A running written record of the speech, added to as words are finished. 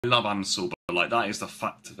love Ansu, but like that is the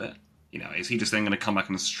fact of it. Is he just then going to come back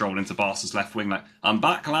and stroll into Barca's left wing? Like, I'm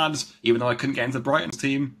back, lads, even though I couldn't get into Brighton's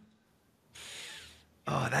team.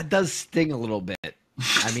 Oh, that does sting a little bit.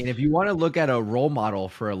 I mean, if you want to look at a role model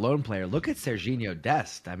for a lone player, look at Sergino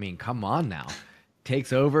Dest. I mean, come on now.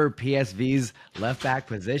 Takes over PSV's left back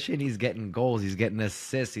position. He's getting goals. He's getting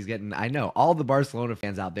assists. I know all the Barcelona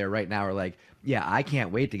fans out there right now are like, yeah, I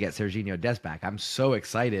can't wait to get Sergino Dest back. I'm so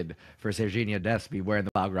excited for Sergino Dest to be wearing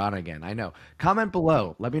the Blaugrana again. I know. Comment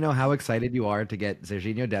below. Let me know how excited you are to get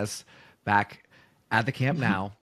Sergino Dest back at the camp now.